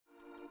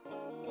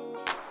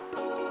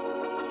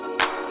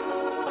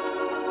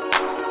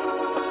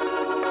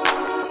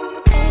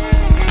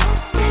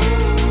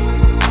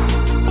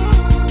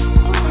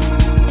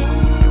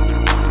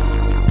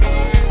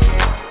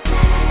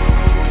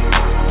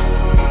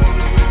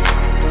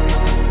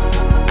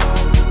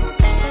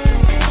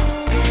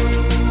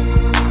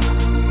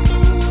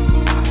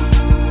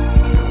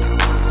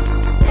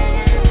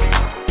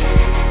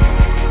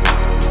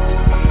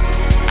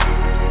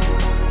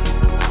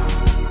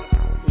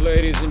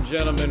and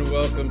gentlemen,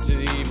 welcome to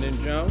the Evening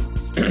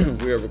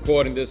Jones. We are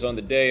recording this on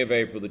the day of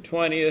April the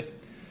 20th.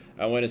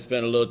 I went and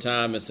spent a little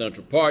time in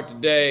Central Park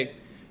today,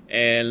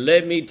 and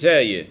let me tell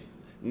you,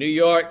 New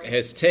York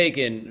has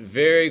taken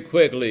very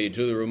quickly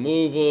to the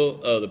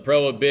removal of the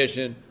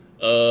prohibition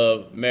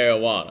of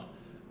marijuana.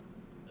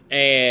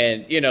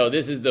 And, you know,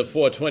 this is the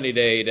 420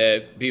 day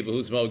that people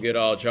who smoke get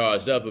all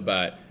charged up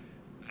about.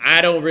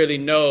 I don't really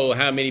know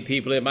how many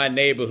people in my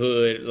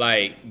neighborhood,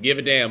 like, give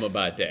a damn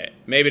about that.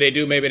 Maybe they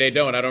do, maybe they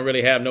don't. I don't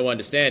really have no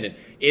understanding.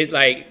 It's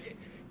like,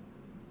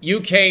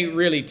 you can't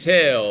really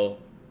tell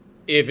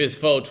if it's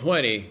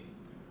 420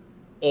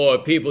 or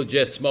people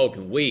just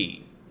smoking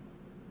weed.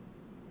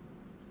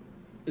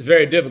 It's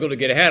very difficult to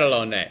get a handle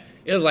on that.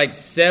 It was like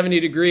 70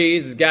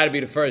 degrees. It's got to be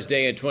the first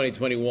day in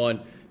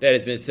 2021 that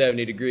it's been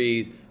 70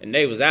 degrees, and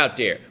they was out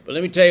there. But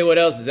let me tell you what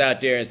else is out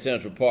there in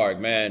Central Park,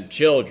 man.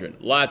 Children.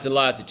 Lots and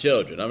lots of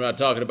children. I'm not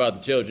talking about the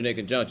children in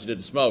conjunction to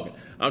the smoking.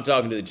 I'm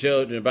talking to the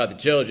children about the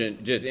children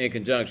just in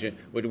conjunction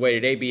with the way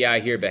that they be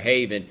out here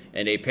behaving,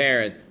 and their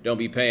parents don't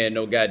be paying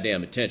no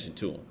goddamn attention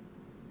to them.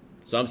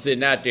 So I'm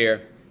sitting out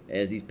there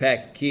as these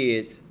pack of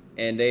kids,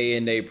 and they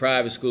in their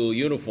private school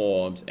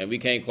uniforms, and we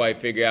can't quite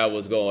figure out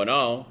what's going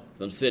on.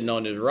 So I'm sitting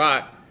on this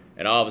rock,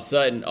 and all of a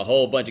sudden, a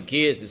whole bunch of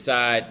kids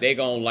decide they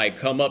gonna, like,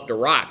 come up the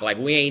rock like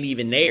we ain't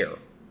even there.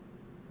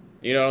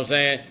 You know what I'm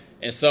saying?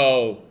 And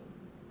so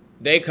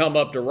they come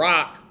up the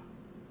rock,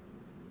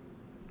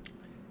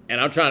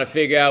 and I'm trying to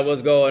figure out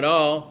what's going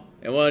on.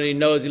 And one of these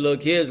nosy little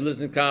kids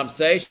listening to the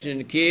conversation, and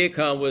the kid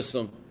come with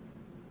some,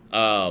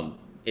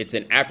 it's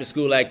an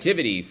after-school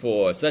activity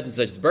for such and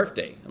such's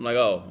birthday. I'm like,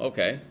 oh,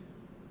 okay.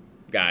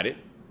 Got it.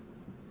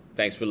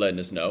 Thanks for letting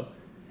us know.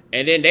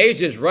 And then they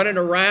just running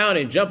around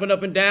and jumping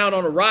up and down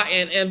on the rock.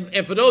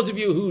 And for those of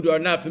you who are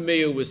not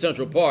familiar with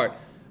Central Park,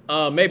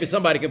 maybe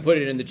somebody can put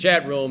it in the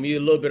chat room. You're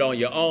a little bit on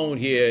your own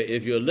here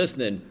if you're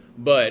listening.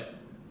 But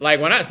like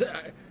when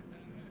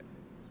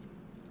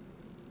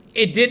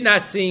it did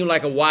not seem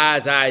like a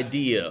wise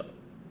idea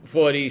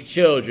for these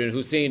children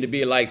who seem to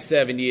be like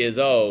 7 years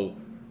old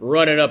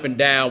running up and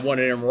down one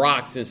of them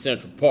rocks in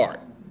Central Park.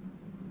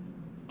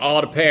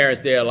 All the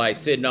parents there, like,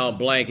 sitting on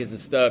blankets and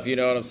stuff, you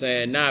know what I'm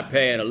saying? Not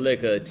paying a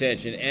lick of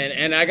attention.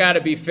 And I got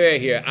to be fair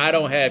here. I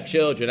don't have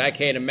children. I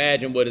can't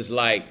imagine what it's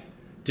like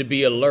to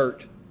be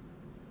alert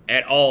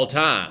at all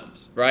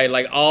times, right?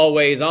 Like,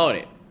 always on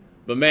it.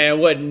 But, man,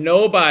 wasn't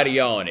nobody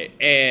on it.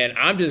 And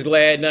I'm just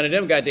glad none of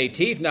them got their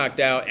teeth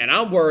knocked out. And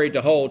I'm worried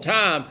the whole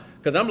time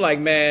because I'm like,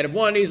 man, if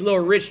one of these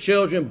little rich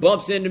children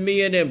bumps into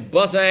me and then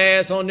busts her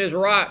ass on this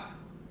rock,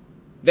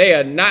 they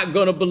are not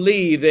going to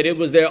believe that it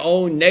was their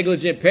own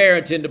negligent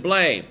parenting to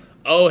blame.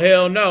 Oh,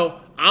 hell no.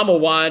 I'm going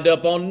to wind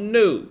up on the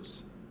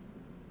news.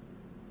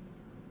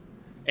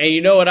 And you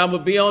know what I'm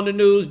going to be on the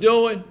news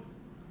doing?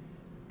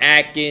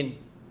 Acting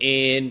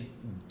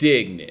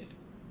indignant.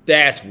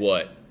 That's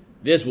what.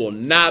 This will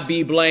not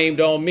be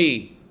blamed on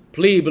me.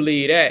 Please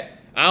believe that.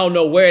 I don't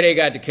know where they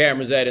got the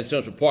cameras at in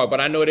Central Park,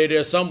 but I know they're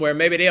there somewhere.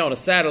 Maybe they're on a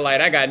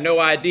satellite. I got no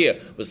idea.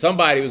 But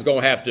somebody was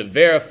going to have to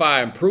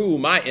verify and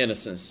prove my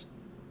innocence.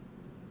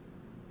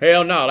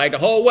 Hell no. Like the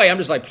whole way, I'm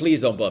just like,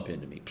 please don't bump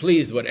into me.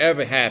 Please,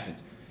 whatever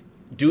happens,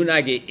 do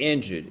not get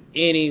injured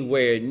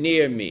anywhere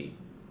near me.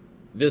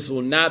 This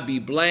will not be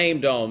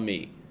blamed on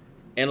me.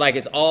 And like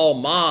it's all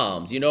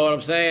moms, you know what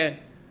I'm saying?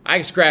 I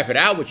can scrap it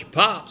out with your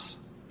pops.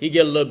 He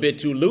get a little bit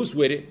too loose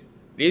with it.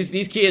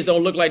 These kids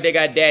don't look like they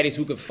got daddies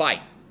who can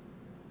fight.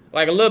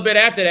 Like a little bit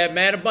after that,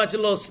 man, a bunch of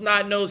little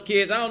snot-nosed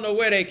kids, I don't know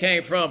where they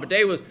came from, but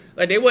they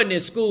wasn't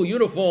in school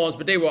uniforms,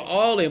 but they were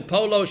all in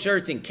polo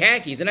shirts and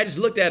khakis. And I just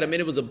looked at them,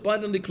 and it was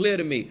abundantly clear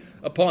to me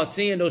upon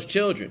seeing those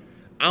children.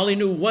 I only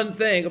knew one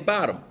thing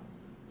about them.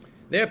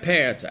 Their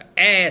parents are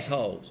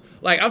assholes.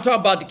 Like I'm talking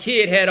about the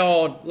kid had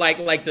on like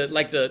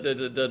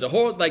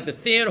the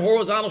thin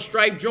horizontal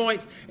stripe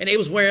joints, and they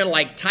was wearing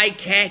like tight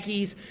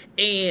khakis,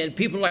 and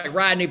people like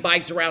riding their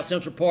bikes around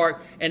Central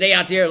Park, and they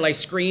out there like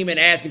screaming,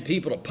 asking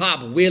people to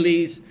pop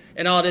willies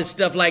and all this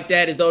stuff like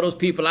that, as though those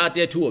people out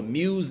there to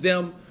amuse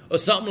them or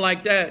something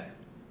like that.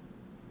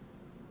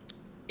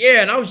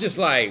 Yeah, and I was just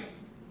like,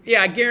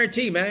 yeah, I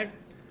guarantee, man,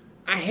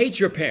 I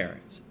hate your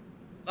parents.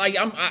 Like,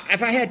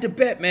 if I had to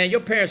bet, man, your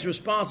parents are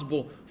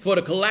responsible for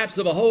the collapse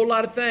of a whole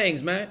lot of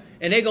things, man.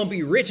 And they're going to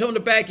be rich on the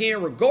back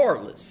end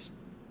regardless.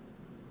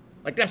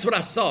 Like, that's what I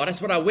saw. That's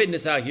what I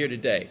witnessed out here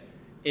today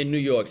in New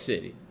York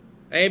City.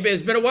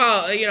 It's been a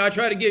while. You know, I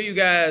try to give you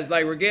guys,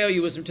 like, regale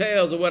you with some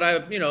tales of what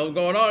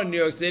going on in New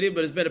York City,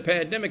 but it's been a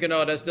pandemic and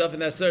all that stuff,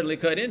 and that certainly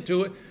cut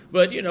into it.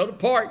 But, you know, the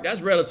park,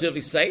 that's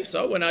relatively safe.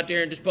 So I went out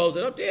there and just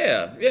posted up.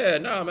 Yeah,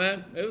 no,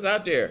 man. It was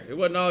out there. It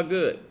wasn't all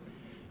good.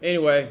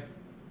 Anyway,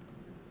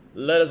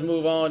 let us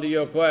move on to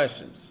your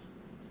questions.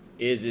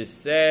 Is it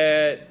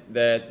sad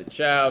that the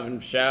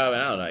Chavin,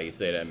 I don't know how you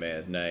say that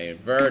man's name,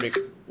 verdict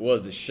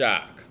was a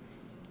shock?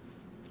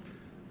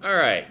 All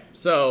right,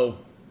 so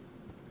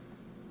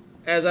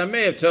as I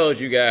may have told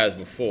you guys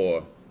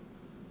before,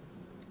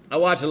 I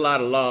watch a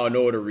lot of Law and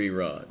Order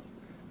reruns.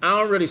 I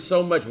don't really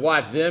so much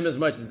watch them as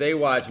much as they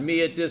watch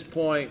me at this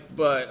point,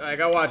 but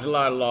like I watch a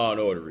lot of Law and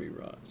Order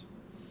reruns.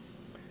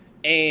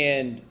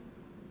 And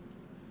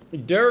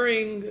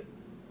during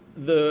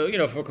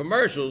for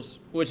commercials,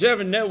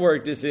 whichever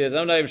network this is,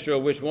 I'm not even sure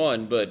which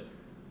one, but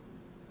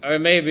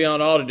it may be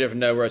on all the different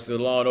networks because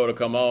Law and Order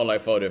come on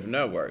like 4 different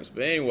networks.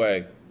 But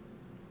anyway,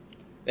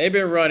 they've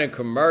been running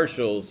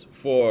commercials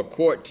for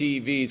Court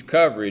TV's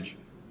coverage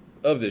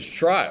of this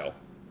trial.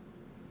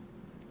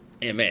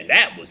 And man,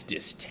 that was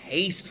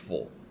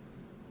distasteful.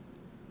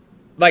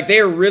 Like,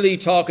 they're really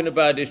talking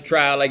about this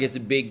trial like it's a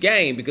big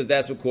game because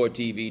that's what Court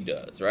TV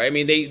does, right? I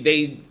mean,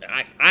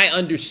 I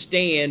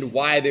understand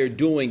why they're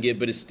doing it,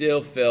 but it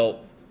still felt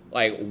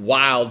like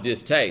wild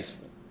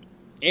distasteful.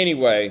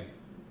 Anyway,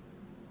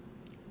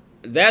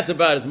 that's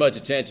about as much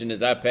attention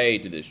as I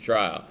paid to this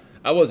trial.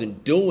 I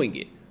wasn't doing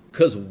it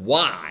because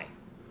why?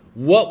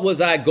 What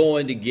was I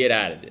going to get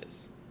out of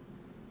this?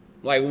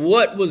 Like,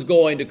 what was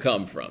going to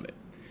come from it?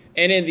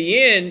 And in the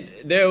end,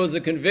 there was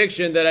a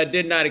conviction that I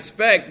did not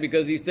expect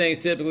because these things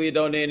typically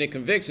don't end in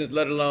convictions,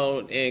 let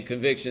alone in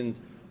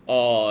convictions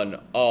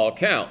on all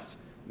counts.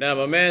 Now,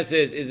 my man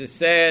says, is it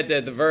sad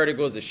that the verdict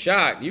was a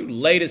shock? You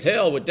late as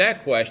hell with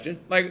that question.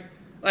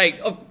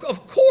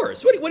 Of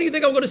course. What do you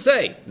think I'm going to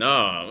say?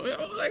 No,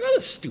 what a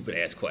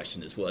stupid-ass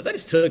question this was. I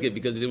just took it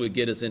because it would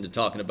get us into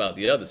talking about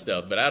the other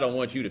stuff, but I don't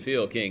want you to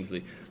feel,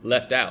 Kingsley,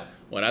 left out.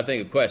 When I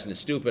think a question is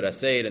stupid, I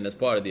say it, and that's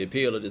part of the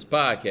appeal of this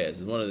podcast.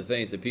 It's one of the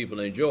things that people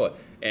enjoy,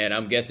 and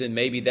I'm guessing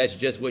maybe that's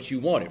just what you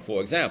wanted. For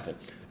example,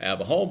 I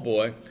have a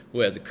homeboy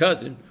who has a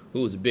cousin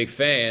who was a big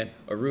fan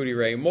of Rudy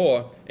Ray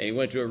Moore, and he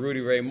went to a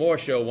Rudy Ray Moore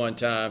show one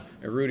time,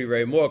 and Rudy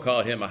Ray Moore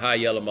called him a high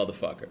yellow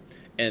motherfucker.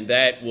 And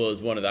that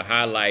was one of the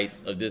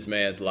highlights of this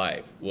man's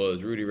life,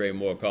 was Rudy Ray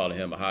Moore calling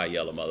him a high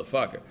yellow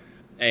motherfucker.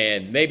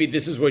 And maybe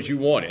this is what you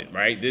wanted,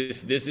 right?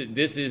 This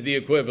is the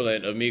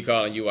equivalent of me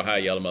calling you a high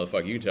yellow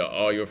motherfucker. You tell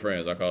all your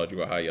friends I called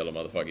you a high yellow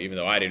motherfucker, even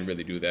though I didn't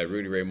really do that.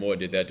 Rudy Ray Moore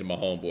did that to my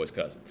homeboy's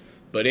cousin.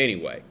 But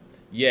anyway,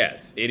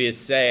 yes, it is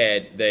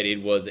sad that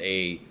it was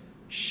a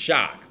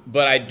shock.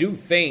 But I do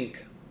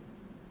think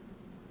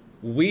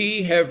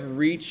we have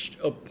reached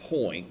a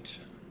point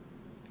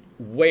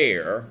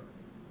where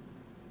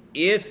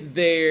if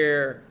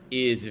there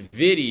is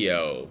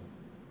video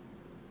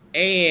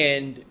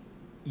and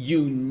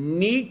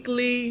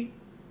uniquely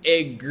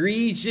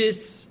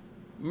egregious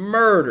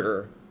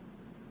murder,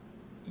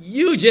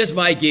 you just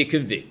might get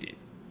convicted.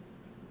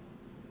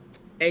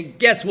 And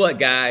guess what,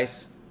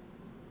 guys?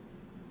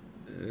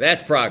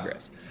 That's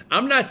progress.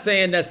 I'm not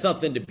saying that's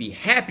something to be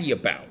happy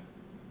about.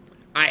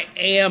 I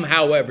am,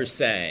 however,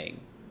 saying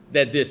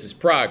that this is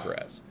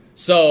progress.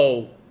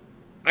 So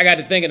I got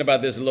to thinking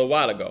about this a little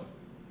while ago.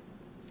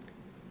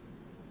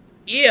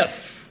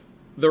 If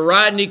the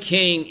Rodney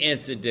King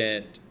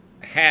incident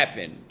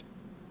happened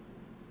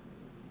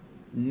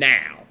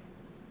now,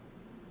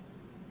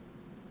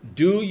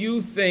 do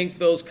you think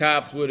those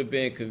cops would have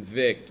been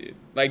convicted?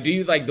 Like, do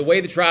you like the way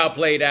the trial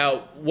played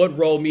out, what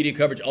role media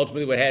coverage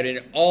ultimately would have in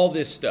it, all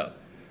this stuff?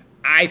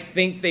 I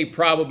think they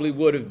probably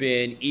would have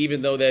been,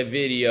 even though that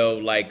video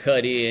like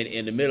cut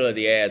in the middle of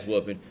the ass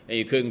whooping and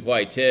you couldn't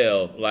quite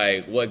tell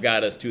like what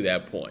got us to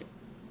that point.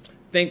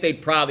 Think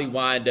they'd probably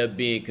wind up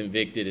being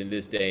convicted in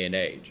this day and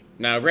age.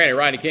 Now, granted,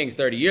 Rodney King's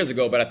 30 years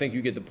ago, but I think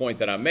you get the point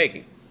that I'm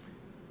making.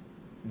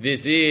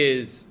 This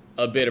is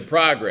a bit of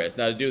progress.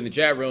 Now, the dude in the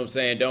chat room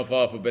saying don't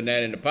fall for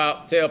banana in the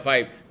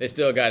tailpipe, they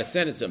still got to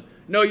sentence him.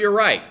 No, you're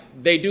right.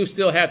 They do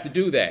still have to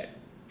do that.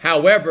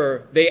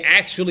 However, they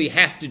actually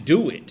have to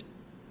do it.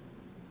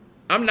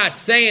 I'm not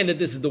saying that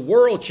this is the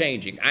world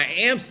changing. I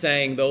am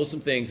saying, though,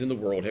 some things in the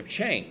world have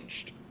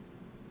changed.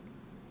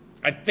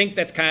 I think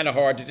that's kind of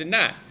hard to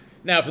deny.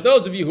 Now, for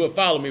those of you who have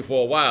followed me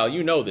for a while,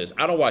 you know this.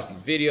 I don't watch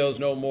these videos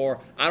no more.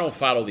 I don't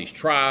follow these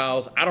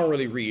trials. I don't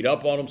really read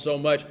up on them so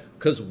much.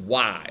 Because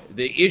why?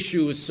 The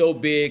issue is so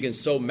big and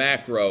so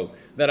macro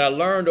that I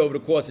learned over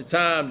the course of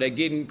time that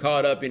getting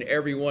caught up in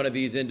every one of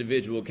these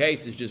individual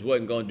cases just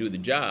wasn't going to do the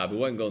job. It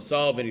wasn't going to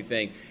solve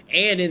anything.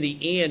 And in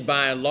the end,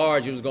 by and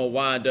large, it was going to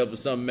wind up with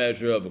some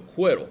measure of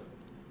acquittal.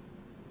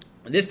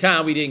 And this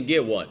time we didn't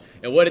get one.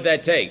 And what did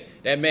that take?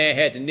 That man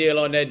had to kneel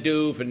on that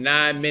dude for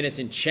 9 minutes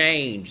and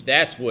change.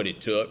 That's what it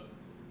took.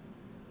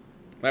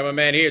 Like my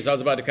man here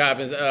talks about the cop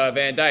in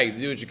Van Dyke,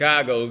 the dude in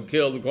Chicago who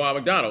killed Laquan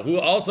McDonald, who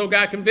also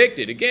got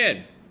convicted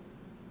again.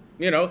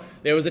 You know,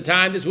 there was a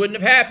time this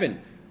wouldn't have happened.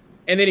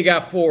 And then he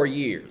got 4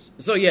 years.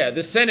 So yeah,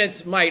 the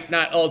sentence might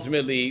not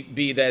ultimately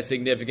be that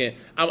significant.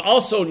 I'm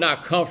also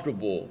not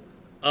comfortable.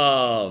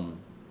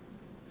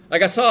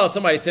 Like I saw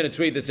somebody send a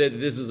tweet that said that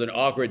this was an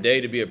awkward day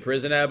to be a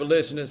prison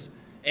abolitionist.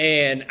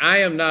 And I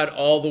am not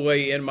all the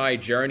way in my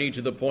journey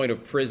to the point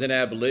of prison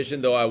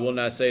abolition, though I will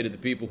not say that the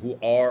people who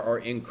are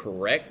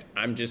incorrect.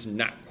 I'm just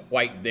not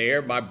quite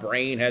there. My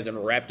brain hasn't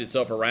wrapped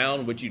itself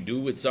around what you do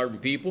with certain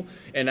people.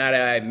 And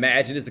I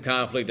imagine it's the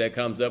conflict that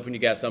comes up when you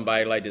got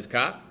somebody like this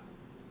cop.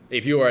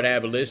 If you are an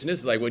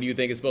abolitionist, like, what do you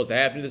think is supposed to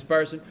happen to this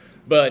person?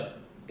 But,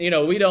 you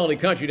know, we the only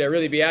country that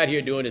really be out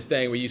here doing this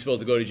thing where you're supposed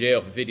to go to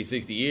jail for 50,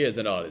 60 years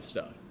and all this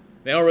stuff.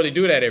 They don't really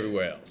do that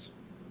everywhere else.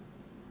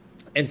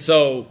 And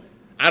so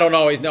I don't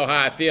always know how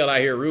I feel out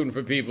here rooting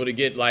for people to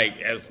get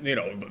like, as you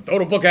know, throw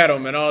the book at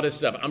them and all this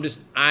stuff.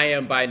 I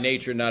am by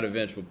nature not a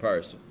vengeful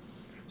person.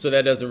 So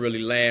that doesn't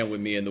really land with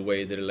me in the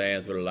ways that it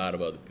lands with a lot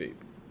of other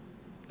people.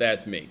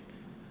 That's me.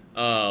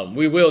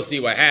 We will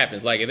see what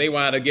happens. Like if they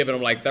wind up giving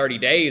them like 30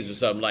 days or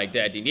something like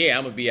that, then yeah,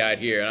 I'm going to be out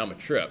here and I'm going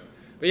to trip.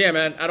 But yeah,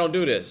 man, I don't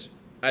do this.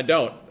 I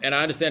don't. And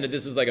I understand that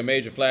this was like a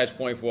major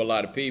flashpoint for a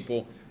lot of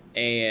people.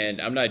 And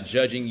I'm not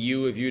judging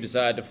you if you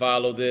decide to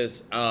follow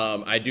this.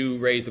 I do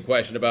raise the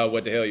question about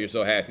what the hell you're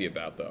so happy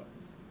about, though.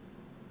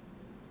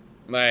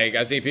 Like,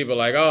 I see people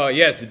like, oh,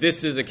 yes,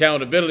 this is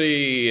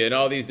accountability and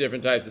all these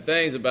different types of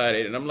things about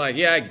it. And I'm like,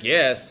 yeah, I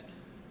guess.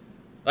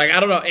 Like, I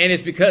don't know. And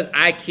it's because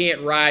I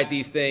can't ride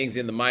these things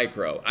in the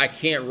micro. I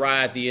can't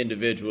ride the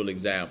individual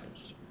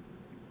examples.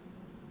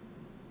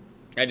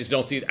 I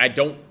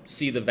don't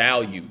see the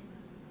value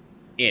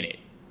in it.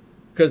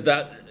 Because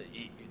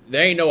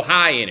there ain't no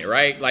high in it,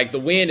 right? Like the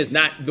win isn't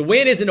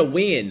a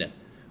win.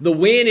 The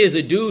win is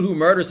a dude who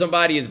murdered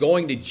somebody is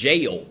going to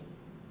jail.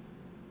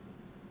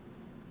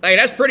 Like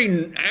that's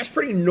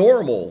pretty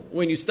normal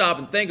when you stop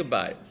and think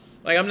about it.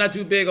 Like I'm not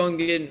too big on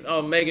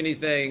making these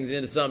things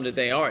into something that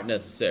they aren't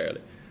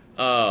necessarily.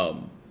 But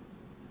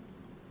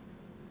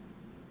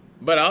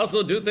I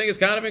also do think it's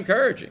kind of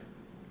encouraging.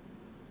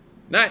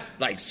 Not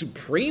like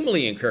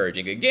supremely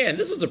encouraging. Again,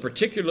 this was a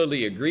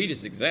particularly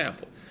egregious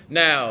example.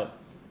 Now,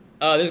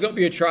 there's going to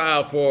be a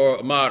trial for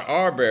Ahmaud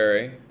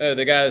Arbery,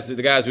 the guys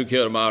who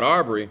killed Ahmaud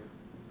Arbery,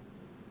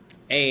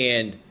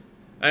 and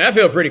I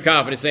feel pretty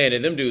confident saying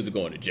that them dudes are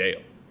going to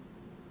jail.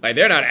 Like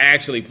they're not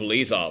actually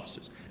police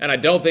officers, and I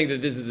don't think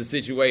that this is a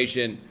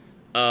situation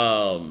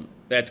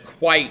that's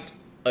quite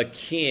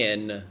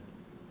akin.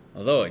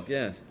 Although I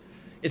guess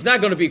it's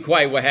not going to be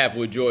quite what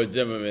happened with George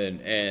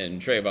Zimmerman and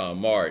Trayvon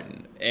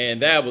Martin,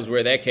 and that was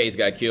where that case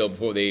got killed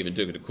before they even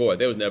took it to court.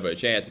 There was never a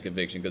chance of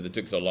conviction because it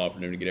took so long for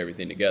them to get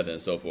everything together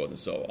and so forth and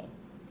so on.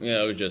 You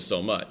know, it was just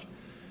so much.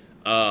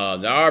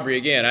 Now, Arbery,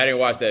 again, I didn't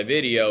watch that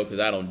video because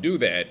I don't do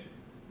that.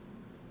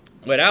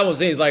 But that one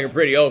seems like a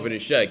pretty open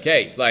and shut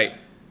case. Like,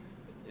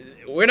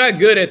 we're not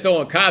good at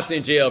throwing cops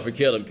in jail for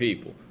killing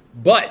people.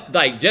 But,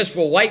 like, just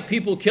for white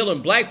people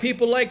killing black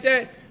people like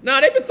that,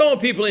 they've been throwing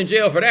people in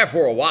jail for that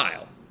for a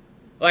while.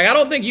 Like, I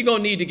don't think you're going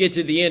to need to get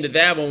to the end of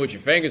that one with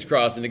your fingers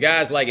crossed. And the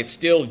guy's like, it's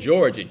still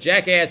Georgia.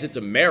 Jackass, it's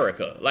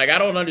America. Like, I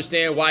don't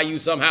understand why you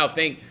somehow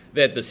think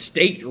that the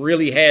state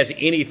really has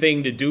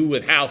anything to do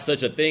with how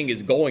such a thing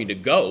is going to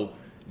go.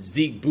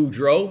 Zeke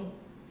Boudreaux.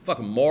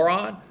 Fucking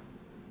moron.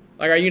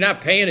 Like, are you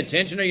not paying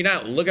attention? Are you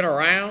not looking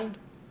around?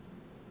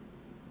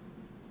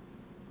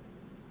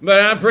 But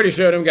I'm pretty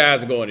sure them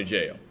guys are going to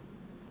jail.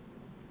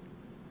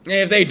 And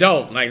if they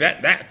don't, like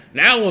that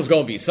one's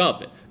going to be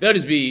something. They'll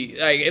just be,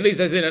 like, at least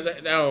that's in,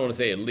 I don't want to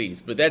say at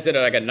least, but that's in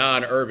like a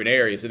non-urban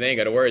area, so they ain't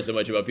got to worry so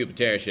much about people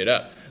tearing shit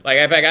up. Like,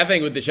 in fact, I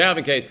think with the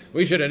Chavin case,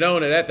 we should have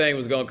known that thing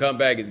was going to come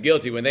back as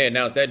guilty when they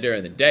announced that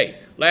during the day.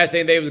 Last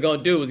thing they was going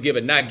to do was give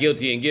a not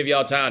guilty and give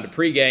y'all time to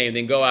pregame and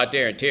then go out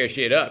there and tear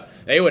shit up.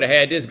 They would have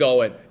had this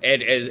going,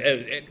 and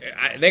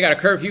they got a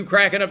curfew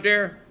cracking up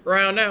there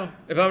around now,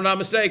 if I'm not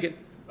mistaken.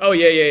 Oh,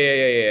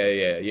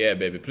 yeah,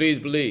 baby, please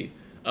believe.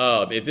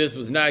 If this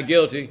was not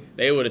guilty,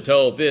 they would have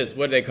told this,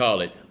 what do they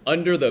call it?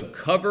 Under the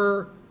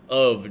cover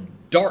of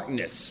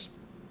darkness.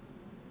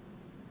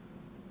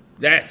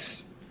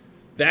 That's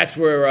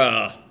where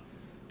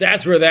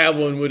that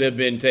one would have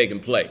been taking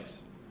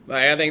place.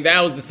 Like, I think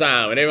that was the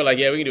sign when they were like,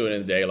 yeah, we can do it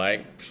in the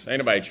daylight. Ain't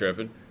nobody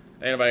tripping.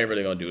 Ain't nobody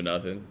really gonna do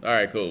nothing. All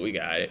right, cool, we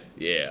got it.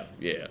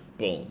 Yeah,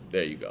 boom,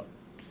 there you go.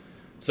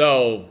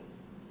 So,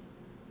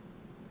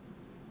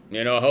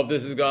 you know, I hope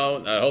this is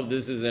gone. I hope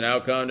this is an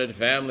outcome that the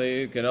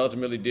family can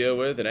ultimately deal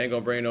with. It ain't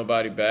going to bring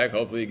nobody back.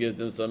 Hopefully it gives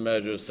them some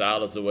measure of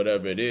solace or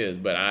whatever it is.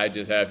 But I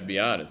just have to be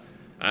honest.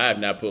 I have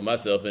not put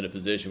myself in a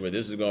position where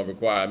this is going to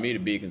require me to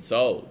be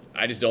consoled.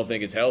 I just don't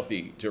think it's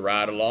healthy to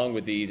ride along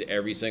with these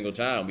every single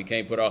time. We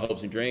can't put our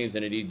hopes and dreams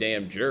into these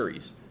damn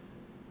juries.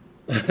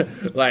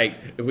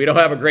 Like, we don't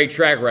have a great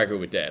track record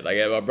with that. Like,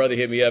 my brother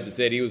hit me up and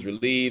said he was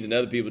relieved and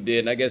other people did.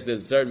 And I guess there's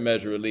a certain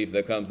measure of relief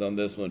that comes on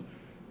this one.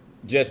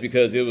 Just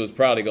because it was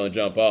probably going to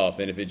jump off,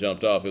 and if it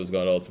jumped off, it was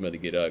going to ultimately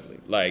get ugly.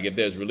 Like, if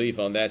there's relief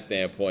on that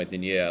standpoint,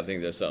 then yeah, I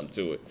think there's something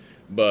to it.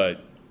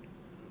 But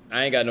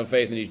I ain't got no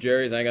faith in these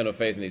juries. I ain't got no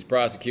faith in these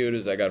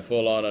prosecutors. I got a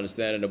full-on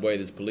understanding of the way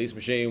this police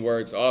machine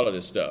works, all of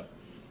this stuff.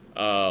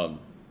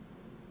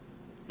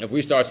 If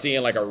we start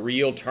seeing like a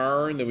real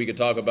turn, then we could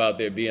talk about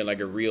there being like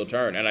a real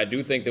turn. And I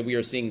do think that we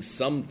are seeing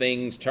some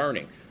things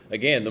turning.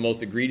 Again, the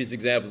most egregious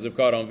examples if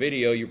caught on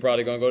video, you're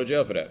probably going to go to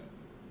jail for that.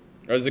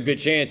 Or there's a good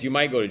chance you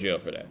might go to jail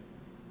for that.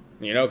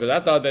 You know, because I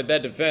thought that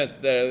defense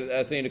that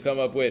I seen to come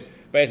up with,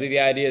 basically the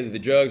idea that the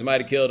drugs might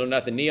have killed him,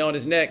 not the knee on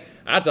his neck,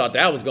 I thought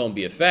that was going to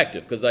be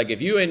effective. Because, like,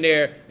 if you in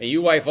there and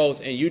you white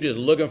folks and you just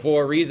looking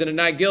for a reason to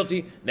not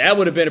guilty, that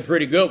would have been a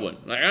pretty good one.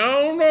 Like, I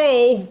don't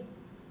know.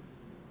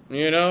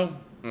 You know?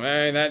 I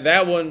mean,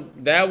 that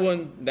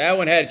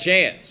one had a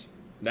chance.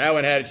 That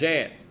one had a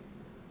chance.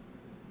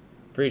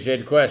 Appreciate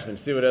the question.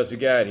 Let's see what else we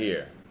got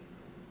here.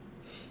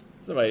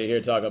 Somebody here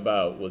talking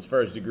about was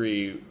first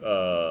degree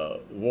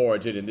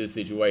warranted in this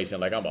situation.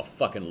 Like I'm a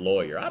fucking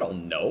lawyer. I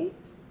don't know.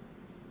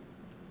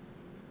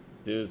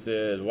 Dude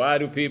says, why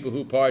do people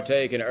who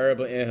partake in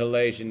herbal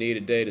inhalation need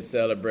a day to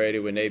celebrate it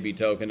when they be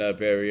token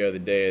up every other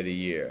day of the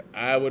year?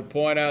 I would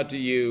point out to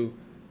you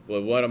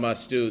what one of my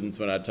students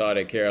when I taught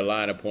at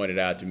Carolina pointed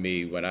out to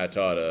me when I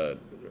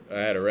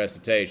had a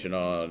recitation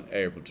on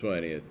April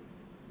 20th.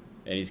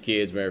 And these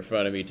kids were in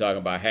front of me talking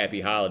about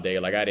happy holiday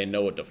like I didn't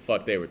know what the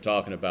fuck they were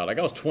talking about. Like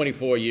I was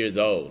 24 years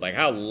old. Like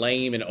how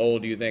lame and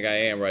old do you think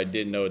I am where I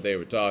didn't know what they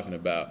were talking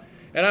about?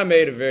 And I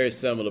made a very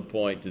similar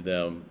point to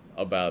them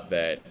about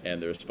that. And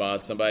the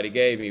response somebody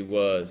gave me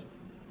was,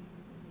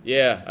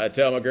 yeah, I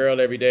tell my girl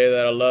every day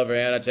that I love her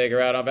and I take her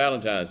out on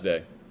Valentine's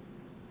Day.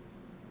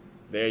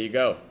 There you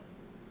go.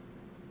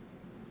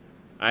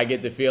 I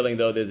get the feeling,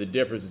 though, there's a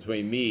difference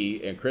between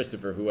me and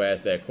Christopher who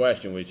asked that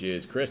question, which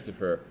is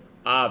Christopher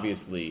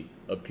obviously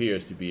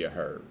appears to be a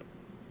herb.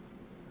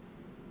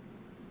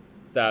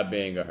 Stop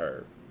being a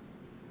herb.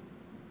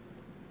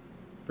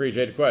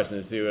 Appreciate the question.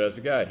 Let's see what else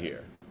we got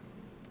here.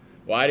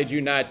 Why did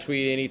you not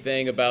tweet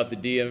anything about the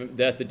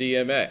death of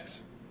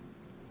DMX?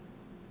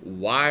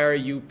 Why are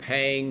you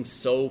paying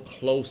so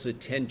close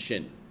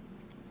attention?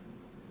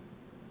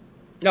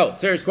 No,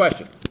 serious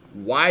question.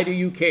 Why do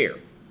you care?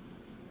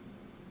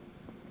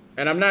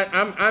 And I'm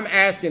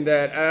asking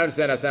that. I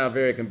understand I sound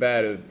very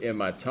combative in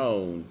my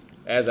tone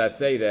as I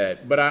say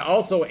that, but I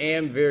also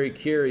am very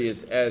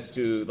curious as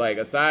to, like,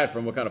 aside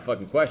from what kind of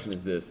fucking question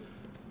is this,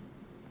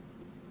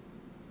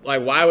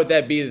 like, why would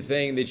that be the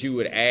thing that you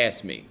would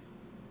ask me?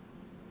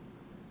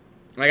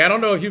 Like, I don't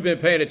know if you've been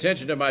paying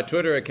attention to my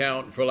Twitter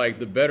account for, like,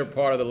 the better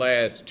part of the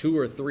last 2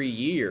 or 3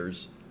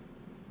 years,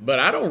 but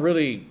I don't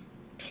really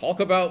talk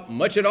about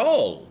much at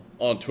all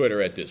on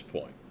Twitter at this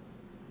point.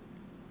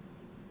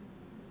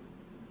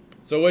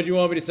 So what do you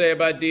want me to say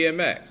about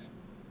DMX?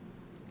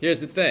 Here's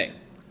the thing.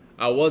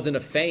 I wasn't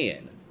a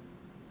fan.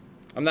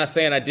 I'm not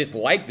saying I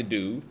disliked the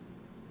dude,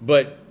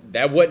 but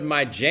that wasn't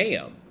my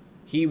jam.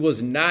 He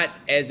was not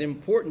as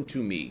important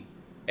to me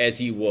as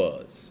he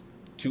was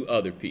to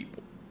other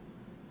people.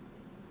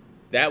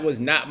 That was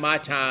not my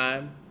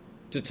time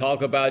to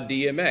talk about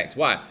DMX.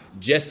 Why?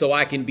 Just so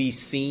I can be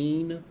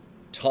seen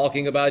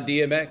talking about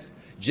DMX?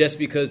 Just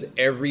because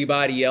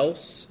everybody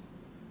else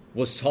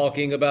was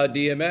talking about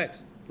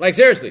DMX? Like,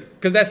 seriously,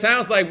 because that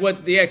sounds like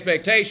what the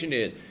expectation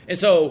is. And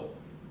so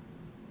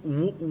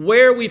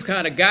where we've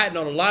kind of gotten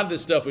on a lot of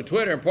this stuff with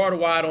Twitter, and part of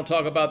why I don't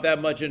talk about that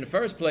much in the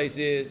first place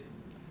is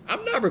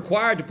I'm not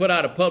required to put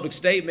out a public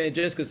statement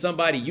just because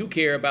somebody you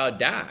care about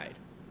died.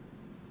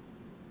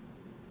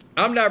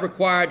 I'm not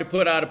required to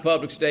put out a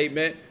public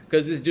statement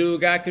because this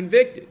dude got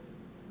convicted.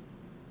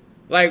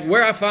 Like,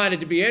 where I find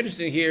it to be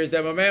interesting here is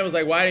that my man was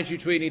like, why didn't you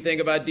tweet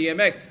anything about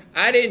DMX?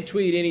 I didn't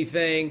tweet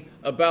anything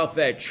about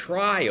that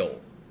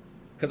trial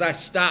because I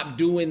stopped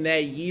doing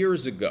that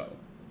years ago.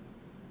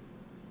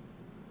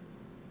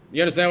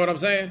 You understand what I'm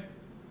saying?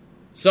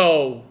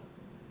 So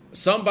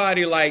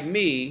somebody like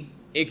me,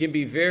 it can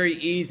be very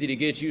easy to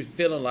get you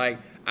feeling like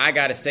I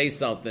got to say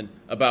something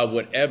about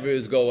whatever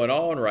is going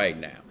on right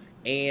now.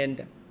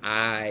 And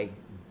I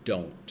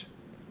don't.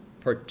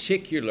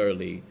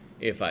 Particularly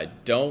if I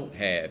don't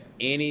have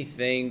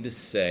anything to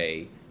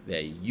say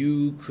that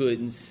you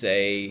couldn't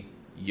say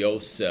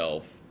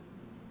yourself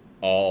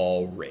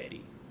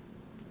already.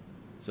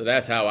 So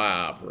that's how I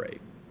operate.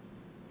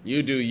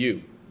 You do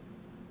you.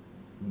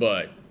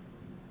 But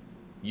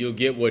you'll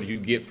get what you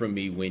get from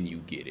me when you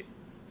get it.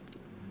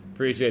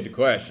 Appreciate the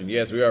question.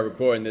 Yes, we are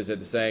recording this at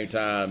the same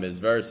time as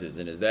VERZUZ.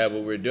 And is that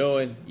what we're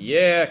doing?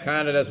 Yeah,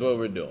 kind of that's what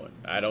we're doing.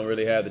 I don't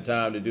really have the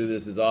time to do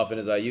this as often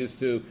as I used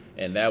to,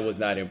 and that was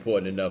not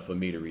important enough for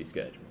me to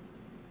reschedule.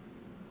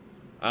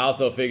 I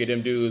also figured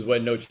them dudes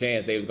wasn't no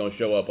chance they was going to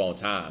show up on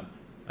time.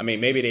 I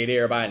mean, maybe they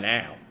there by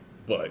now,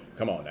 but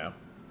come on now.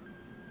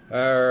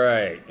 All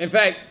right. In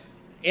fact,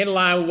 in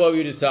line with what we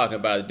were just talking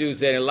about, the dude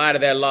said, in light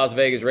of that Las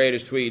Vegas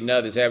Raiders tweet and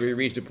others, have we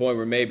reached a point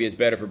where maybe it's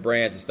better for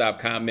brands to stop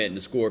commenting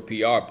to score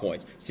PR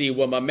points? See,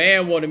 what my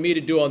man wanted me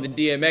to do on the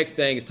DMX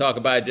thing is talk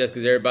about it just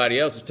because everybody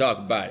else is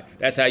talking about it.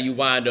 That's how you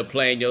wind up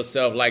playing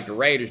yourself like the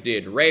Raiders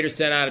did. The Raiders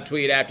sent out a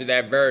tweet after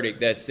that verdict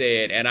that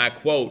said, and I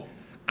quote,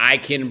 "I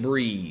can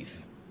breathe."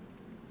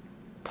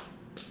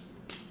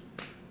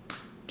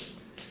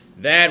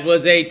 That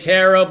was a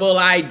terrible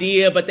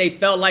idea, but they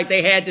felt like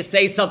they had to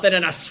say something,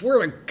 and I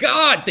swear to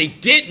God, they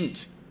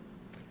didn't.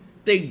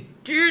 They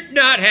did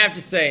not have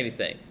to say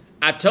anything.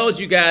 I've told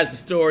you guys the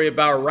story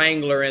about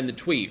Wrangler and the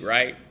tweet,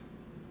 right?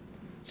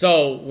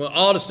 So when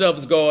all the stuff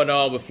was going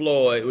on with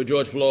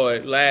George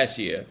Floyd last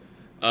year,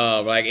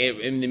 like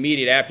in the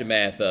immediate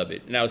aftermath of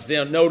it, and I was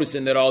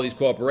noticing that all these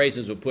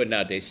corporations were putting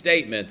out their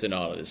statements and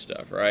all of this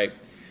stuff, right?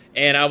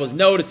 And I was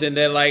noticing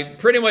that, like,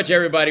 pretty much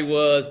everybody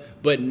was,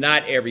 but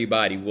not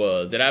everybody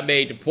was. And I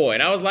made the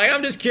point. I was like,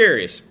 I'm just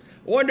curious.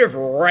 I wonder if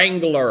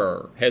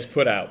Wrangler has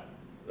put out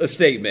a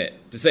statement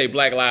to say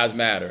Black Lives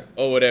Matter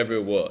or whatever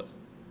it was.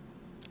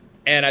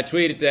 And I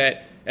tweeted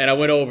that, and I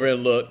went over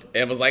and looked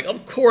and was like,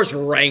 of course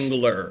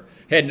Wrangler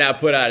had not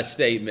put out a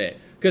statement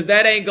Because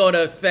that ain't going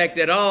to affect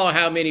at all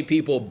how many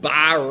people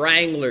buy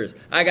Wranglers.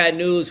 I got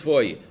news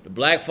for you. The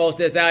black folks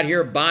that's out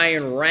here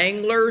buying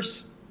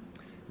Wranglers,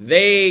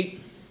 they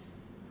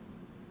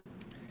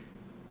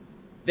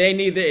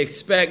neither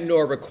expect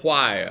nor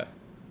require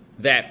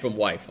that from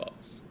white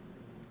folks.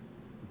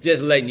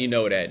 Just letting you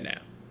know that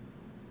now.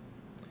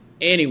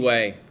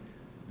 Anyway,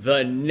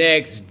 the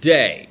next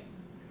day,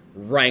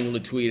 Wrangler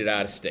tweeted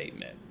out a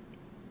statement.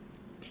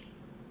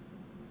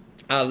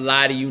 I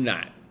lie to you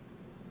not.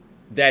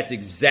 That's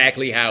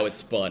exactly how it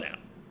spun out.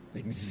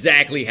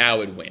 Exactly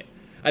how it went.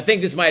 I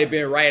think this might have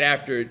been right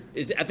after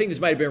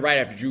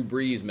Drew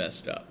Brees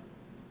messed up.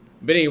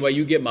 But anyway,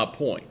 you get my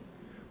point.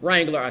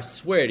 Wrangler, I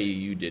swear to you,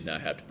 you did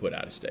not have to put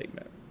out a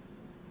statement.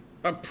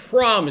 I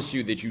promise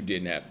you that you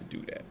didn't have to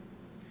do that.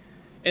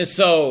 And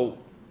so,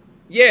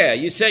 yeah,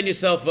 you're setting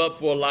yourself up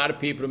for a lot of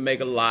people to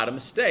make a lot of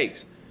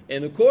mistakes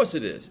in the course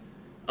of this.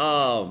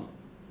 I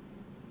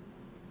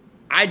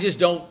just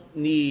don't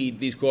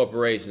need these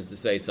corporations to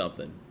say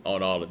something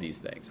on all of these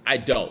things. I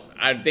don't.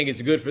 I think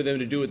it's good for them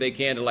to do what they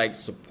can to like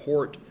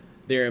support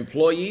their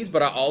employees,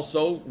 but I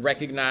also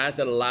recognize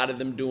that a lot of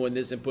them doing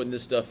this and putting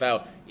this stuff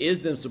out is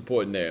them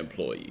supporting their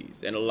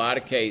employees. In a lot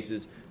of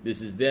cases,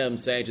 this is them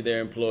saying to their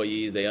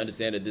employees, they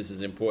understand that this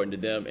is important to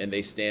them and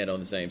they stand on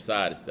the same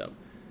side as them.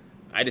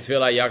 I just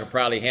feel like y'all could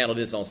probably handle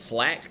this on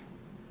Slack.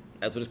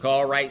 That's what it's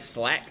called, right?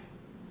 Slack.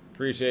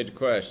 Appreciate the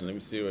question. Let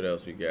me see what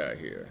else we got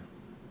here.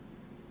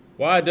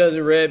 Why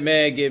doesn't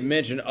Redman get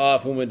mentioned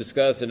often when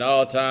discussing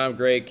all-time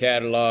great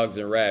catalogs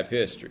in rap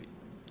history?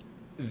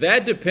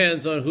 That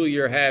depends on who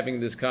you're having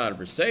this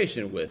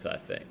conversation with, I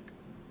think.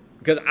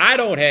 Because I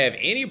don't have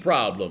any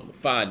problem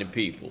finding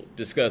people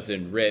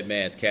discussing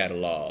Redman's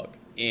catalog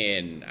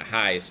in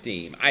high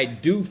esteem. I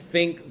do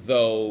think,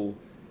 though,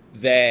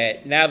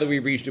 that now that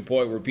we've reached a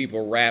point where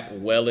people rap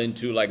well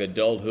into like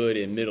adulthood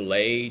and middle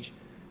age,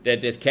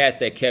 that there's cats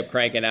that kept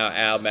cranking out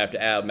album after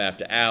album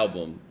after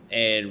album,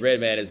 and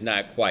Redman has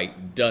not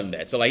quite done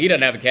that. So like he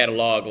doesn't have a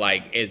catalog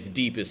like as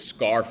deep as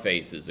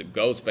Scarface's or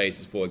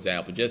Ghostface's, for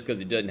example, just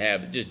because it doesn't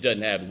have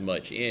as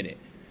much in it.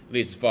 At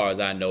least as far as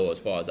I know, as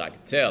far as I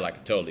can tell. I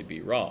could totally be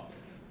wrong.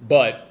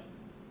 But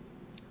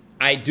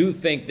I do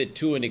think that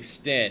to an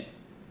extent,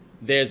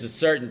 there's a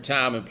certain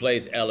time and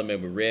place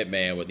element with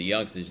Redman where the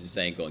youngsters just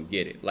ain't gonna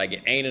get it. Like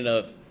it ain't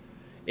enough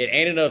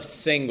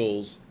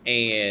singles,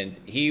 and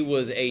he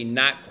was a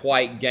not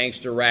quite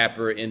gangster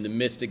rapper in the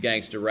midst of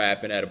gangster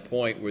rap, and at a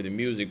point where the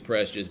music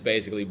press just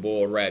basically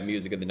boiled rap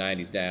music in the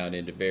 90s down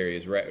into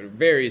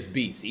various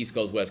beefs, East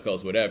Coast, West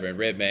Coast, whatever, and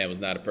Redman was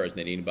not a person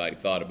that anybody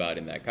thought about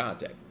in that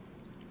context.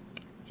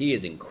 He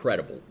is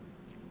incredible.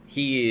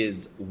 He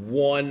is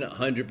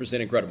 100%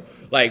 incredible.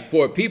 Like,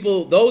 for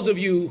people, those of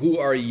you who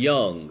are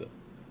young,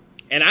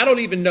 and I don't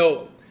even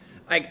know,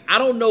 like, I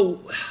don't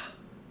know,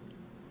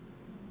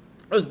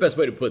 what's the best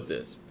way to put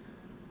this?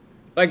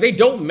 Like, they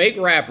don't make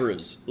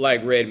rappers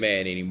like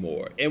Redman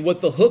anymore. And what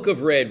the hook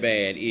of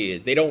Redman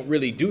is, they don't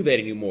really do that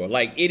anymore.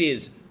 Like, it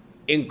is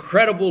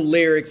incredible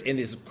lyrics in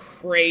this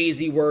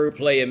crazy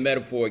wordplay and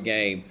metaphor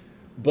game,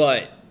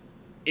 but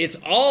it's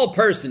all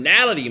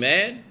personality,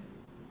 man.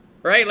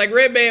 Right? Like,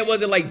 Redman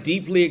wasn't, like,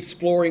 deeply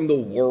exploring the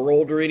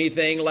world or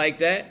anything like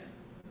that.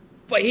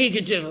 But he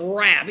could just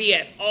rap. He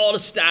had all the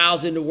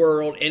styles in the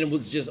world, and it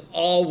was just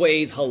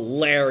always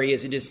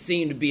hilarious. It just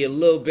seemed to be a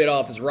little bit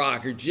off his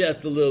rocker,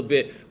 just a little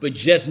bit, but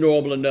just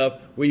normal enough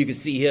where you could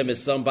see him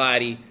as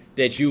somebody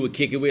that you would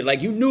kick it with.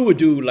 Like, you knew a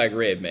dude like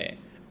Redman.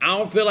 I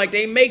don't feel like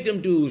they make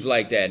them dudes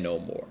like that no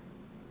more.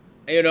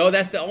 You know,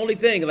 that's the only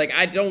thing. Like,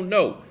 I don't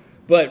know.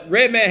 But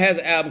Redman has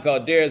an album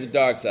called There Is a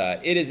Dark Side.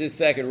 It is his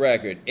second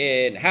record.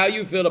 And how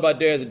you feel about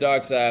There Is a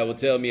Dark Side will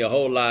tell me a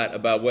whole lot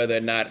about whether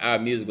or not our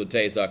musical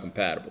tastes are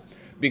compatible.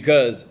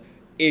 Because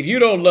if you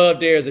don't love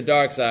There Is a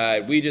Dark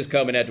Side, we just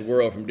coming at the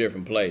world from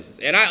different places.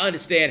 And I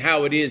understand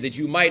how it is that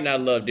you might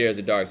not love There Is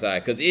a Dark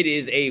Side, because it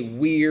is a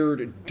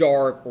weird,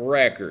 dark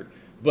record.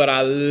 But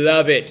I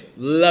love it.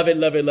 Love it,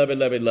 love it, love it,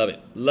 love it, love it.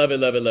 Love it,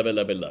 love it, love it,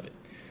 love it, love it.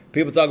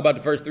 People talk about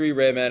the first three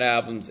Redman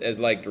albums as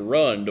like the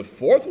run. The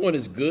fourth one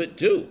is good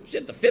too.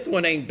 Shit, the fifth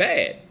one ain't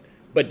bad.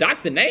 But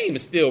Doc's the Name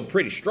is still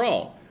pretty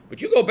strong.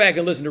 But you go back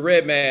and listen to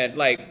Redman,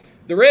 like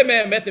the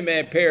Redman Method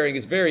Man pairing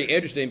is very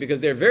interesting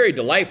because they're very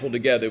delightful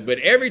together. But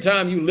every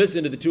time you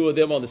listen to the two of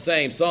them on the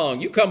same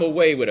song, you come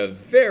away with a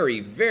very,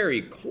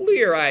 very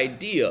clear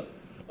idea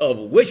of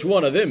which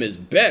one of them is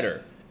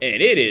better.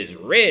 And it is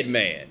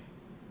Redman.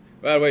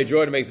 By the way,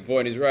 Jordan makes the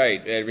point. He's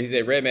right. He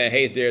said Redman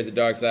hates There Is a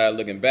Dark Side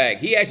looking back.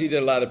 He actually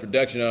did a lot of the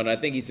production on it. I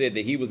think he said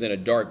that he was in a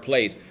dark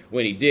place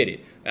when he did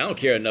it. I don't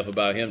care enough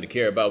about him to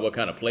care about what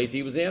kind of place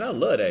he was in. I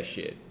love that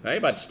shit. I ain't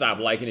about to stop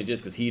liking it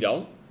just because he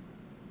don't.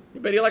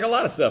 But he like a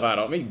lot of stuff I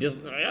don't. I mean, just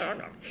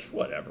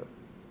whatever.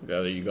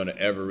 Are you going to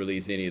ever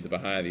release any of the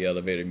Behind the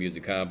Elevator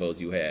music combos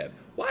you have?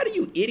 Why do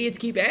you idiots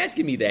keep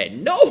asking me that?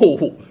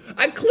 No!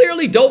 I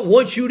clearly don't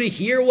want you to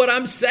hear what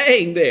I'm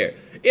saying there.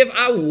 If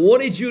I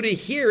wanted you to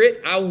hear it,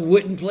 I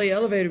wouldn't play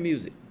elevator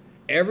music.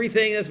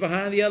 Everything that's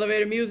behind the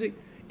elevator music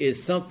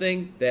is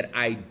something that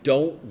I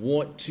don't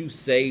want to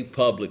say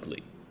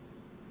publicly.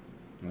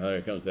 Oh,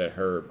 here comes that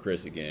Herb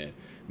Chris again.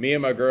 Me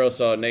and my girl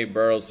saw Nate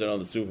Burleson on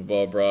the Super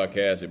Bowl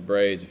broadcast with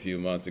braids a few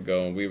months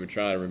ago, and we were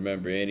trying to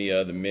remember any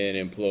other men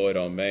employed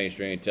on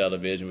mainstream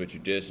television with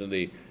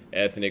traditionally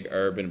ethnic,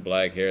 urban,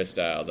 black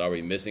hairstyles. Are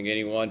we missing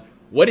anyone?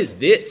 What is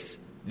this?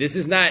 This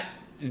is not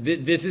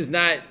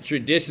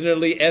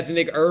traditionally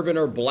ethnic, urban,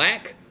 or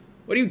black?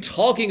 What are you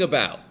talking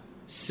about?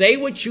 Say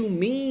what you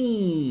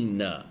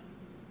mean.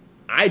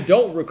 I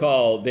don't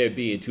recall there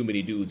being too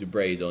many dudes with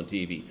braids on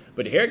TV,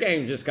 but the hair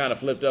game just kind of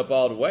flipped up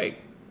all the way.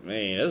 I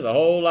mean, there's a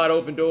whole lot of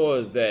open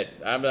doors that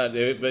I'm not,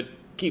 but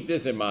keep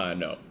this in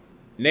mind, though.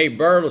 Nate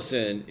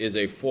Burleson is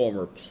a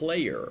former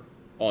player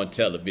on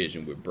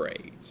television with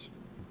braids.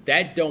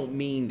 That don't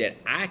mean that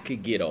I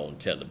could get on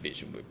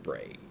television with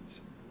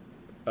braids.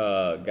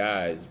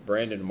 Guys,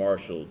 Brandon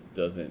Marshall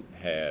doesn't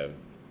have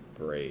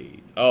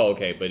braids. Oh,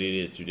 okay, but it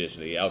is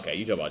traditionally. Okay,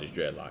 you talking about these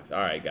dreadlocks. All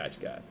right, gotcha,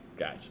 guys.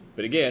 Gotcha.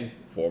 But again,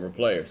 former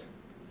players.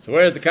 So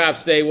where does the cop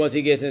stay once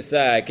he gets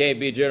inside? Can't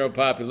be general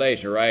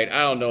population, right?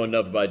 I don't know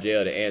enough about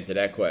jail to answer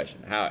that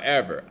question.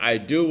 However, I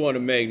do want to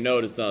make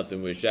note of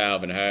something with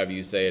Chavin, however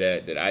you say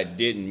that I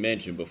didn't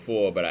mention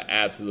before, but I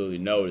absolutely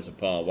noticed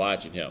upon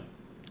watching him.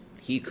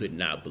 He could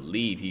not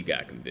believe he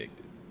got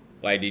convicted.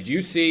 Like, did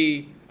you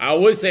see, I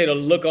would say the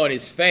look on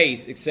his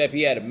face, except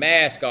he had a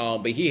mask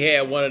on, but he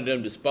had one of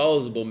them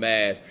disposable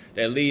masks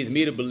that leads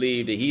me to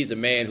believe that he's a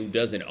man who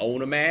doesn't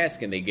own a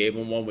mask, and they gave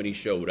him one when he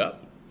showed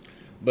up.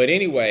 But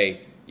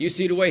anyway, you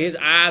see the way his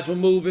eyes were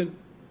moving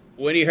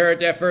when he heard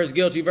that first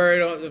guilty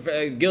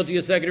verdict, guilty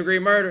of second-degree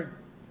murder?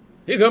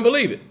 He couldn't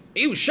believe it.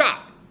 He was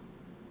shocked,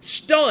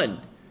 stunned.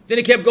 Then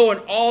it kept going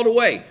all the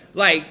way.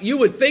 Like, you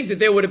would think that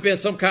there would have been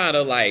some kind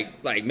of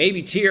like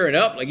maybe tearing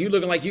up, like you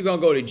looking like you're going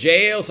to go to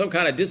jail, some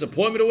kind of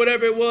disappointment or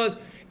whatever it was.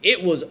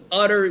 It was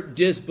utter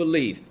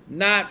disbelief.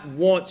 Not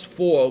once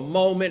for a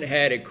moment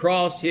had it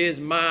crossed his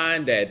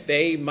mind that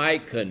they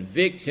might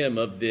convict him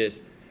of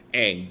this.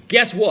 And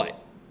guess what?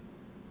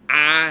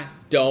 I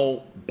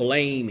don't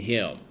blame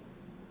him,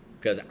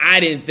 because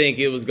I didn't think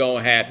it was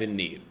going to happen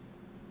neither.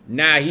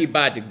 Now he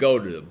about to go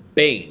to the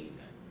Bing.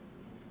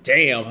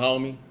 Damn,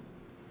 homie.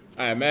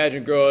 I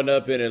imagine growing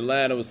up in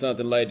Atlanta was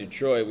something like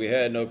Detroit. We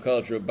had no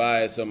cultural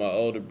bias, so my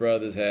older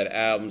brothers had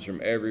albums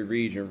from every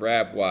region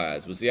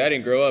rap-wise. Well, see, I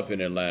didn't grow up in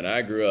Atlanta.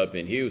 I grew up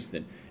in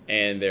Houston,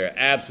 and there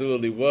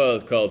absolutely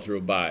was cultural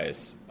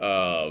bias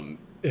around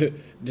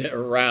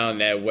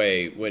that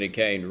way when it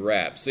came to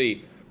rap.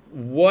 See,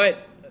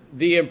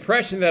 the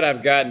impression that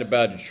I've gotten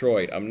about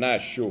Detroit, I'm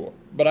not sure.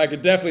 But I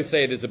could definitely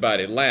say this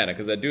about Atlanta,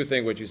 because I do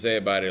think what you say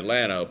about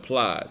Atlanta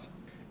applies.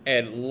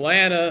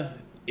 Atlanta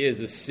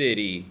is a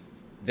city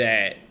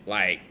that,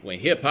 like, when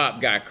hip-hop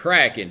got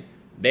cracking,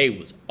 they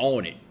was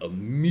on it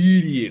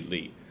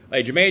immediately.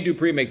 Like, Jermaine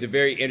Dupri makes a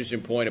very interesting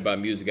point about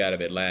music out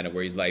of Atlanta,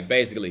 where he's like,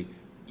 basically,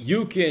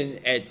 you can,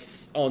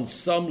 on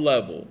some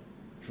level,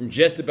 from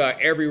just about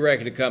every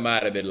record to come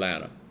out of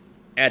Atlanta,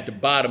 at the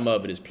bottom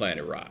of it is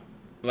Planet Rock.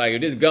 Like,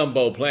 if this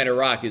gumbo, Planet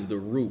Rock is the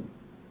root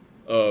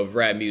of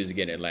rap music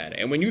in Atlanta.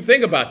 And when you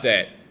think about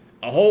that,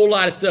 a whole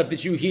lot of stuff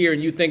that you hear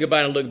and you think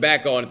about and look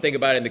back on and think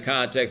about it in the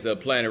context of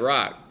Planet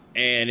Rock,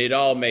 and it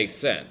all makes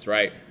sense,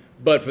 right?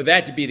 But for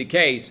that to be the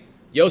case,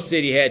 your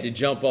city had to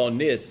jump on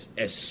this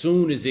as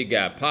soon as it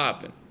got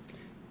popping.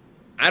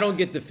 I don't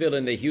get the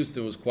feeling that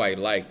Houston was quite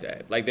like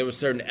that. Like, there were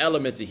certain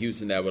elements of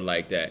Houston that were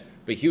like that,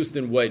 but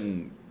Houston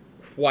wasn't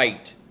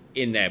quite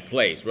in that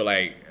place where,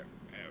 like,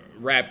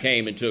 rap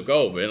came and took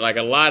over. And like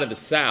a lot of the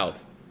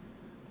South,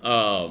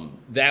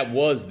 that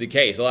was the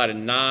case. A lot of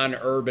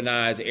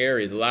non-urbanized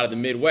areas, a lot of the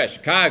Midwest,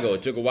 Chicago,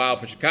 it took a while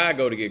for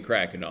Chicago to get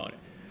cracking on it.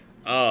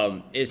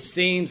 It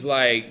seems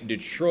like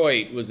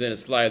Detroit was in a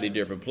slightly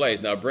different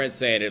place. Now, Brent's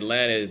saying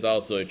Atlanta is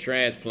also a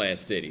transplant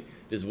city.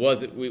 This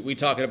wasn't, we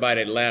talking about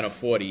Atlanta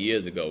 40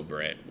 years ago,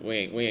 Brent. We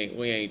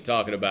ain't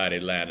talking about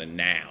Atlanta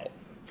now.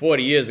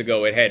 40 years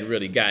ago, it hadn't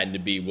really gotten to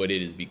be what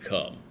it has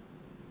become.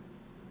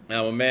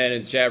 Now, a man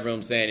in the chat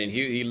room saying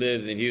he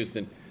lives in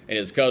Houston and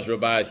his cultural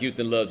bias,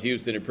 Houston loves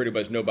Houston and pretty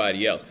much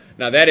nobody else.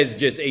 Now, that is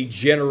just a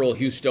general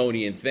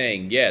Houstonian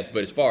thing, yes.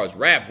 But as far as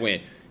rap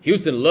went,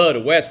 Houston loved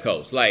the West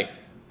Coast. Like,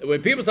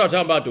 when people start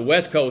talking about the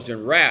West Coast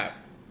and rap,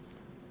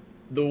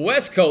 the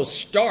West Coast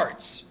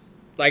starts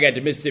like at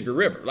the Mississippi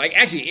River. Like,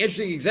 actually,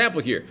 interesting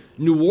example here.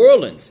 New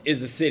Orleans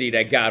is a city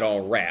that got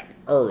on rap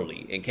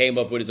early and came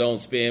up with its own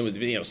spin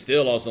with,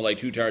 still on some like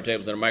two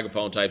turntables and a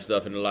microphone type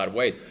stuff in a lot of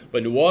ways.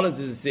 But New Orleans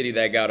is a city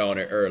that got on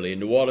it early.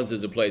 And New Orleans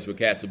is a place where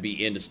cats will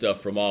be into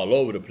stuff from all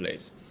over the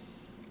place.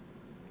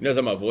 You notice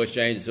how my voice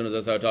changed as soon as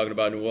I started talking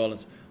about New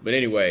Orleans? But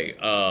anyway,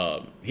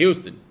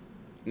 Houston,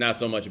 not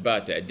so much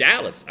about that.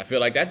 Dallas, I feel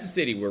like that's a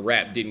city where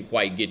rap didn't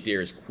quite get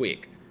there as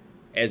quick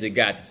as it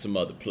got to some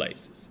other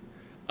places.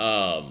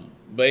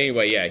 But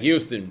anyway, yeah,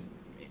 Houston,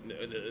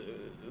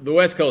 the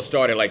West Coast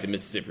started like the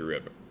Mississippi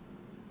River,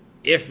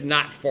 if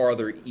not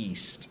farther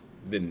east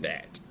than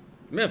that.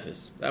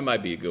 Memphis, that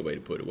might be a good way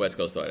to put it. West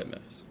Coast started at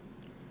Memphis.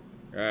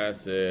 Guy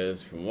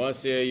says, from one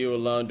CAU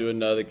alum to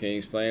another, can you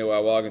explain why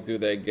walking through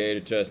that gate or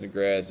touching the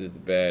grass is the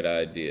bad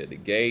idea? The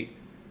gate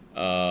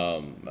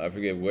I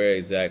forget where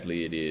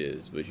exactly it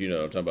is, but you know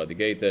what I'm talking about, the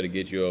gate that'll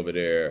get you over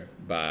there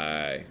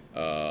by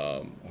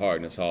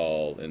Harkness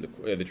Hall and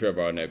the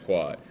Trevor Arnett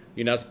quad.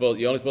 You're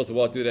only supposed to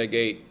walk through that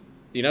gate.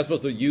 You're not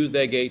supposed to use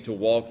that gate to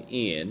walk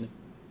in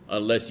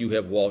unless you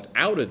have walked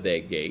out of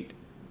that gate,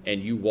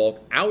 and you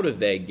walk out of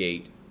that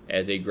gate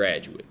as a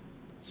graduate.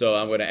 So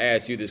I'm going to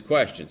ask you this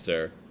question,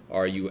 sir.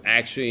 Are you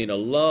actually an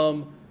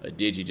alum, or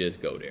did you just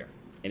go there?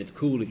 And it's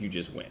cool if you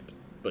just went,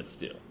 but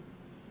still.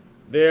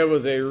 There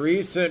was a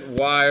recent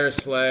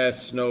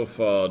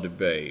Wire/Snowfall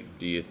debate.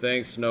 Do you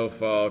think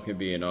Snowfall can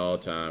be an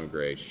all-time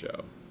great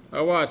show?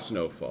 I watched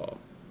Snowfall.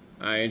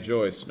 I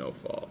enjoy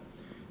Snowfall.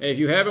 And if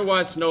you haven't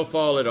watched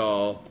Snowfall at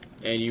all,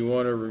 and you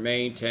want to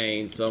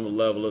maintain some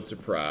level of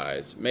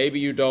surprise,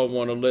 maybe you don't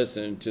want to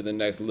listen to the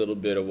next little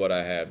bit of what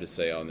I have to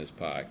say on this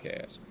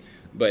podcast.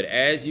 But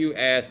as you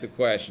ask the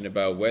question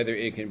about whether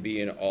it can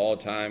be an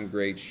all-time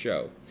great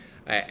show,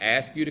 I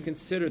ask you to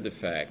consider the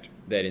fact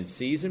that in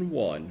season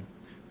 1,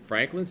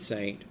 Franklin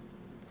Saint,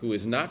 who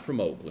is not from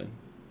Oakland,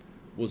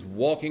 was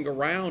walking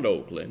around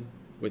Oakland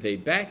with a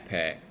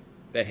backpack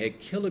that had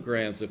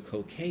kilograms of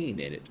cocaine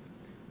in it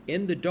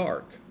in the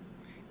dark,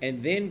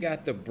 and then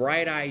got the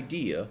bright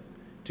idea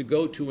to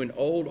go to an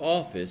old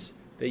office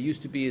that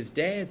used to be his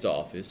dad's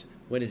office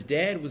when his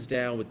dad was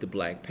down with the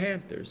Black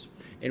Panthers.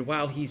 And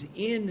while he's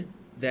in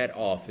that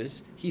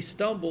office, he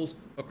stumbles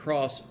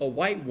across a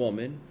white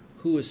woman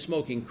who is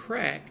smoking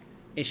crack,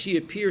 and she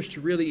appears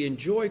to really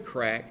enjoy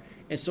crack.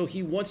 And so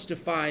he wants to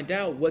find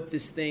out what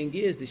this thing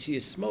is that she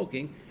is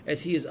smoking,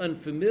 as he is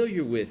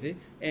unfamiliar with it.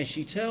 And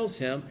she tells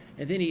him,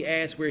 and then he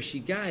asks where she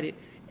got it,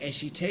 and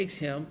she takes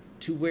him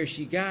to where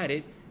she got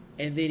it.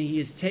 And then he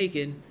is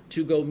taken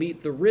to go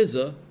meet the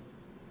RZA,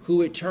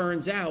 who it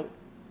turns out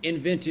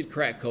invented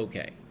crack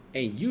cocaine.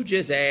 And you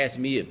just asked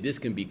me if this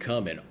can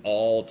become an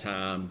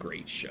all-time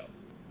great show.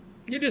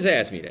 You just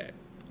asked me that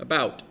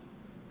about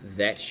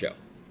that show.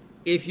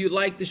 If you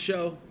like the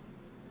show,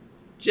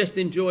 just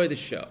enjoy the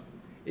show.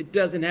 It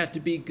doesn't have to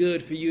be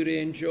good for you to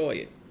enjoy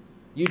it.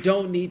 You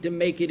don't need to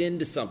make it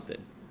into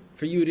something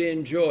for you to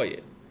enjoy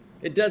it.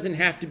 It doesn't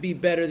have to be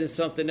better than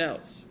something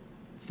else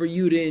for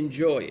you to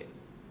enjoy it.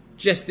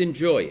 Just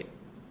enjoy it.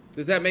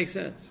 Does that make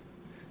sense?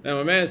 Now,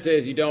 my man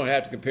says you don't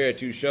have to compare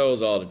two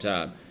shows all the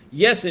time.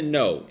 Yes and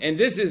no. And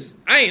this is,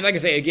 like I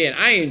say again,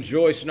 I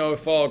enjoy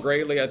Snowfall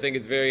greatly. I think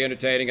it's very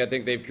entertaining. I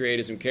think they've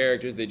created some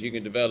characters that you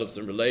can develop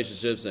some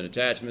relationships and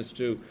attachments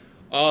to,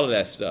 all of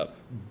that stuff.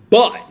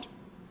 But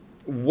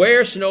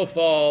where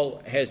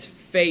Snowfall has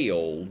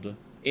failed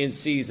in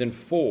season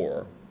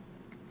 4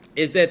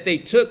 is that they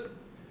took,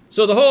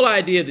 so the whole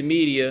idea of the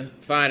media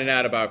finding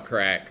out about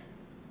crack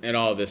and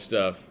all this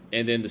stuff,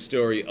 and then the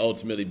story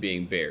ultimately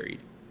being buried,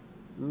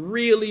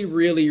 really,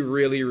 really,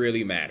 really,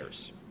 really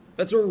matters.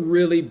 That's a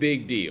really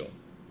big deal.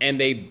 And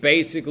they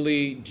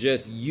basically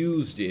just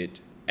used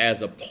it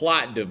as a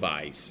plot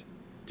device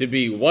to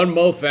be one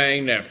more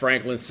thing that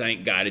Franklin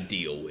Saint got to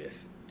deal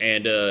with.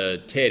 And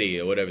Teddy,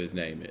 or whatever his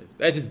name is.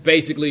 That's just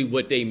basically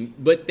what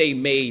they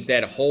made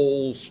that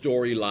whole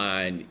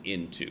storyline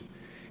into.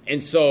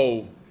 And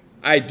so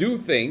I do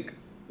think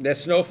that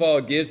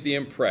Snowfall gives the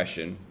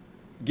impression,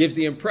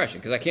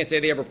 because I can't say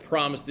they ever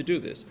promised to do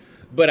this,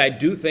 but I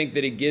do think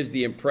that it gives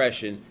the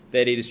impression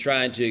that it is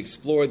trying to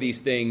explore these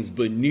things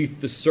beneath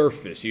the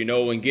surface,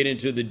 and get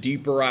into the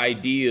deeper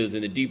ideas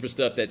and the deeper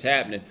stuff that's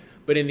happening.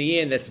 But in the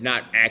end, that's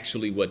not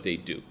actually what they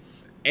do.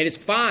 And it's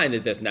fine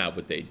that that's not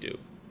what they do,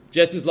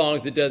 just as long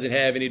as it doesn't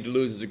have any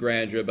delusions of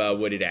grandeur about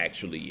what it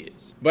actually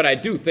is. But I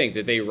do think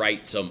that they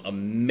write some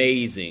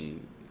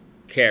amazing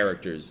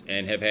characters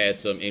and have had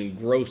some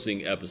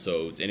engrossing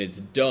episodes, and it's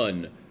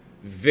done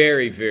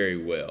very, very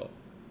well.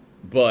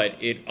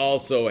 But it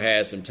also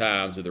has some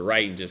times where the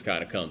writing just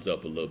kind of comes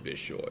up a little bit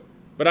short.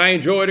 But I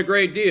enjoyed a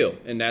great deal,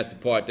 and that's the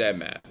part that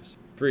matters.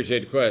 Appreciate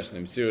the question.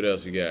 Let me see what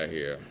else we got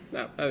here.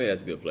 No, I think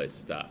that's a good place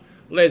to stop.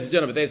 Well, ladies and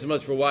gentlemen, thanks so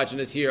much for watching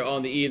us here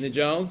on The Evening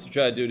Jones. We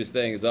try to do this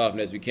thing as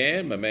often as we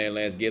can. My man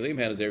Lance Gilliam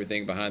handles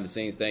everything behind the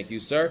scenes. Thank you,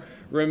 sir.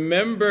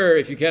 Remember,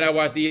 if you cannot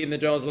watch The Evening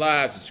Jones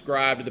live,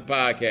 subscribe to the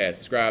podcast.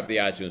 Subscribe to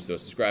the iTunes Store.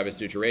 Subscribe to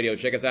Stitcher Radio.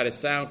 Check us out at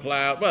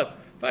SoundCloud. Well,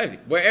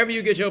 wherever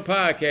you get your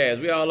podcast,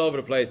 we all over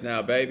the place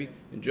now, baby.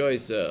 Enjoy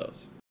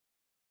yourselves.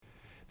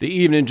 The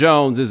Evening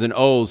Jones is an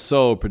Old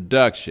Soul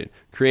production.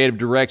 Creative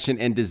direction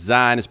and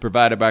design is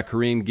provided by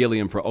Kareem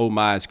Gilliam for Oh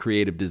My's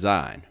Creative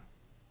Design.